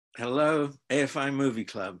Hello, AFI Movie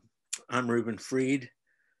Club. I'm Reuben Freed.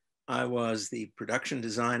 I was the production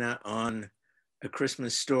designer on A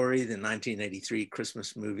Christmas Story, the 1983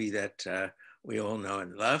 Christmas movie that we all know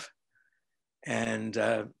and love. And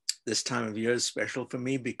this time of year is special for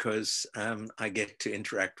me because I get to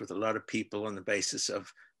interact with a lot of people on the basis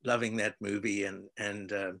of loving that movie,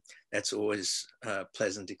 and that's always a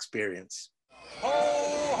pleasant experience. Ho,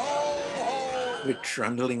 ho, ho. We're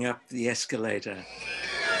trundling up the escalator.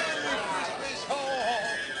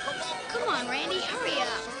 Come on, Randy, hurry up.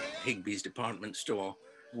 Higbee's department store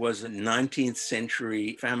was a 19th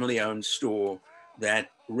century family-owned store that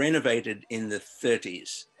renovated in the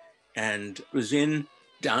 30s and was in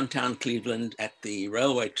downtown Cleveland at the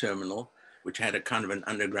railway terminal, which had a kind of an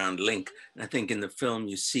underground link. And I think in the film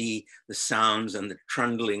you see the sounds and the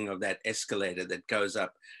trundling of that escalator that goes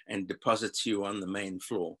up and deposits you on the main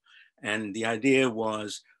floor. And the idea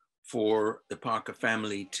was for the Parker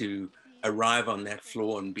family to arrive on that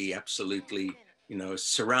floor and be absolutely,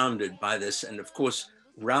 surrounded by this. And of course,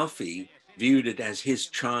 Ralphie viewed it as his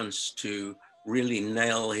chance to really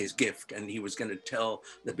nail his gift. And he was going to tell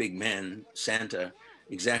the big man, Santa,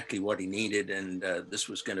 exactly what he needed. And this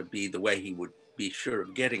was going to be the way he would be sure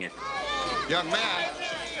of getting it. Young man.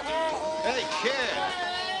 Hey,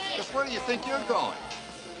 kid. Just where do you think you're going?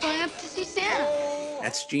 Going up to see Santa.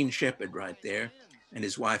 That's Gene Shepard right there, and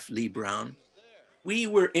his wife, Lee Brown. We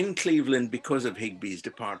were in Cleveland because of Higbee's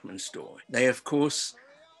department store. They, of course,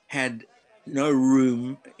 had no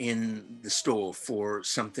room in the store for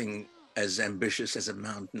something as ambitious as a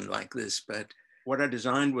mountain like this. But what I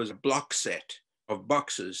designed was a block set of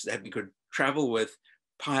boxes that we could travel with,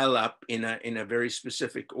 pile up in a very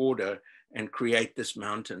specific order, and create this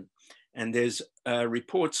mountain. And there's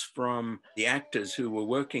reports from the actors who were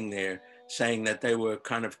working there saying that they were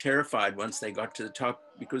kind of terrified once they got to the top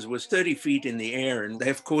because it was 30 feet in the air. And they,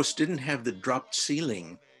 of course, didn't have the dropped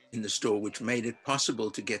ceiling in the store, which made it possible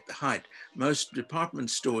to get the height. Most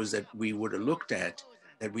department stores that we would have looked at,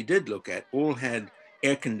 that we did look at, all had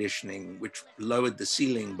air conditioning, which lowered the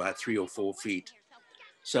ceiling by 3 or 4 feet.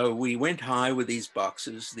 So we went high with these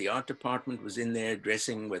boxes. The art department was in there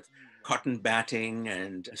dressing with cotton batting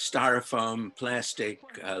and styrofoam, plastic,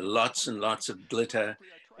 lots and lots of glitter,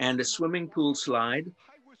 and a swimming pool slide,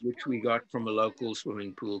 which we got from a local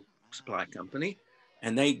swimming pool supply company.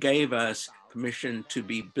 And they gave us permission to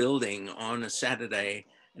be building on a Saturday,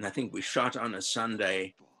 and I think we shot on a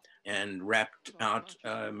Sunday and wrapped out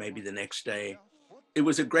maybe the next day. It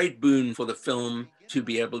was a great boon for the film to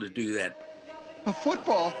be able to do that. A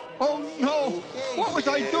football? Oh, no! What was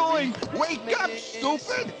I doing? Wake up,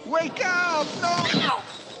 stupid! Wake up! No!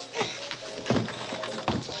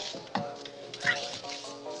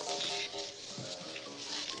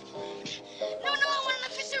 No, I want an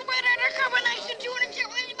official red undercover knife to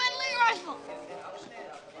 270 my rifle.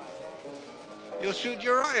 You'll shoot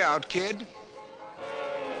your eye out, kid.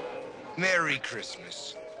 Merry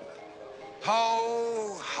Christmas.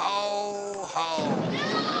 Ho, ho, ho.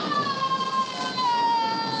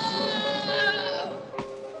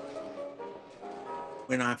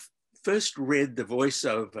 When I first read the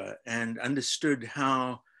voiceover and understood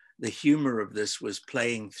how the humor of this was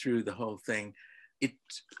playing through the whole thing, it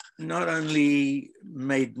not only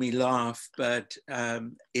made me laugh, but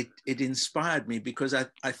it inspired me because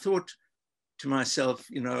I thought to myself,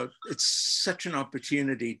 it's such an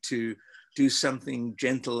opportunity to do something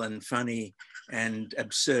gentle and funny and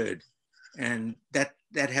absurd. And that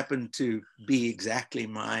happened to be exactly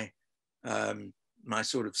my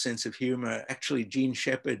sort of sense of humor. Actually, Gene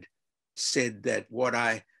Shepard said that what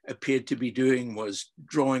I appeared to be doing was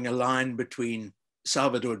drawing a line between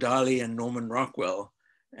Salvador Dali and Norman Rockwell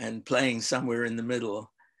and playing somewhere in the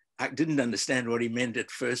middle. I didn't understand what he meant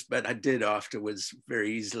at first, but I did afterwards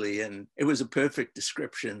very easily. And it was a perfect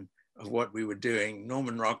description of what we were doing.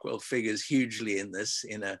 Norman Rockwell figures hugely in this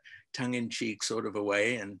in a tongue-in-cheek sort of a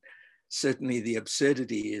way. And certainly the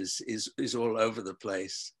absurdity is all over the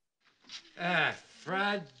place. Ah,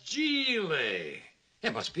 fragile.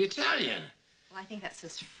 It must be Italian. Well, I think that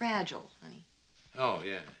says fragile, honey. Oh,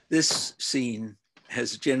 yeah. This scene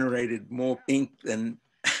has generated more ink than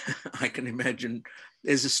I can imagine.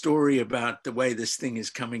 There's a story about the way this thing is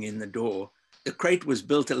coming in the door. The crate was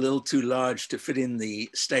built a little too large to fit in the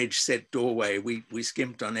stage set doorway. We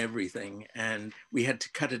skimped on everything and we had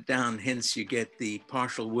to cut it down. Hence you get the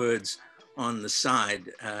partial words on the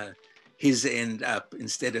side, his end up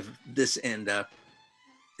instead of this end up.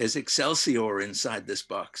 There's Excelsior inside this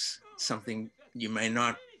box, something you may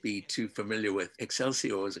not be too familiar with.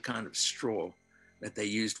 Excelsior is a kind of straw that they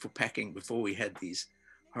used for packing before we had these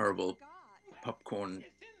horrible popcorn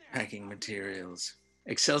packing materials.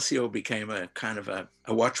 Excelsior became a kind of a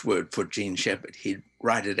watchword for Gene Shepard. He'd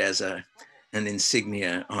write it as an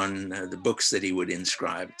insignia on the books that he would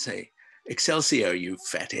inscribe. Say, Excelsior, you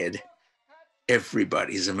fathead.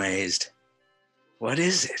 Everybody's amazed. What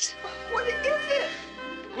is it? What is it?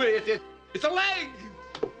 Well, it's a leg.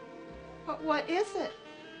 But what is it?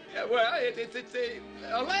 Yeah, well, it's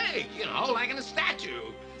a leg, you know, like in a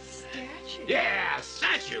statue. Statue? Yeah, a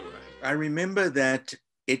statue. I remember that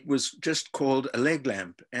it was just called a leg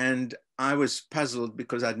lamp. And I was puzzled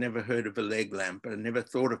because I'd never heard of a leg lamp. I never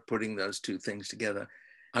thought of putting those two things together.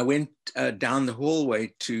 I went down the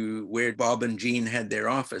hallway to where Bob and Gene had their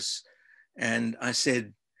office. And I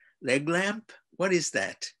said, leg lamp? What is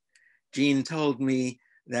that? Gene told me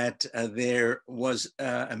that there was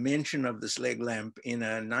a mention of this leg lamp in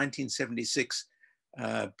a 1976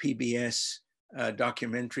 PBS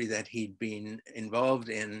documentary that he'd been involved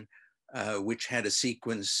in, which had a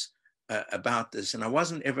sequence about this. And I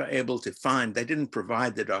wasn't ever able to find, they didn't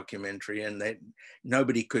provide the documentary, and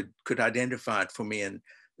nobody could identify it for me. And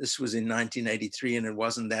this was in 1983, and it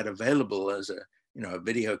wasn't that available as a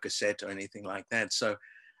video cassette or anything like that. So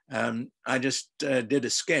I just did a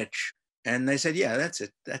sketch, and they said, yeah, that's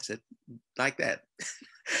it, like that.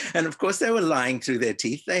 And of course, they were lying through their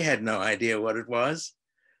teeth. They had no idea what it was,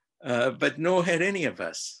 but nor had any of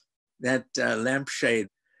us. That lampshade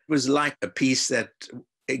was like a piece that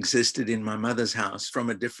existed in my mother's house from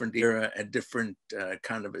a different era, a different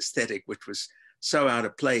kind of aesthetic, which was so out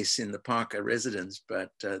of place in the Parker residence,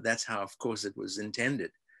 but that's how, of course, it was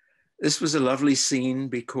intended. This was a lovely scene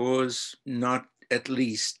because not at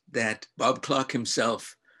least that Bob Clark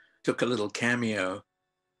himself took a little cameo.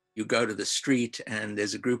 You go to the street and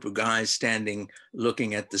there's a group of guys standing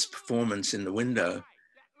looking at this performance in the window.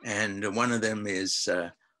 And one of them is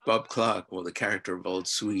Bob Clark, or the character of Old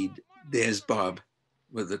Swede. There's Bob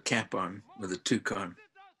with a cap on, with a toque on.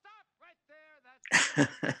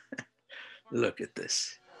 Look at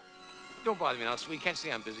this. Don't bother me now, Swede. Can't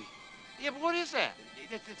see I'm busy. Yeah, but what is that?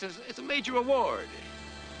 It's a major award.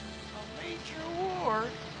 A major award?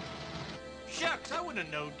 Shucks, I wouldn't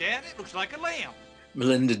have known, Dad. It looks like a lamp.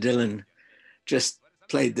 Melinda Dillon just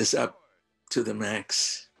played this up to the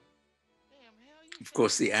max. Of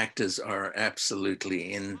course, the actors are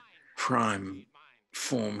absolutely in prime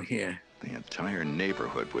form here. The entire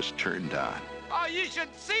neighborhood was turned on. Oh, you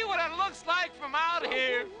should see what it looks like from out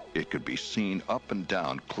here. It could be seen up and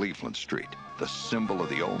down Cleveland Street, the symbol of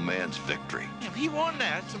the old man's victory. If he won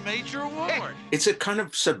that, it's a major award. It's a kind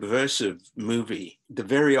of subversive movie, the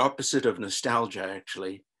very opposite of nostalgia,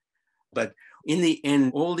 actually. But in the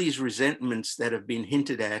end, all these resentments that have been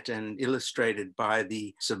hinted at and illustrated by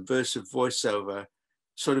the subversive voiceover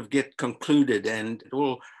sort of get concluded, and it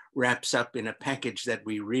all wraps up in a package that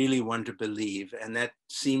we really want to believe. And that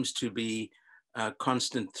seems to be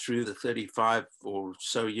constant through the 35 or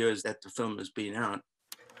so years that the film has been out.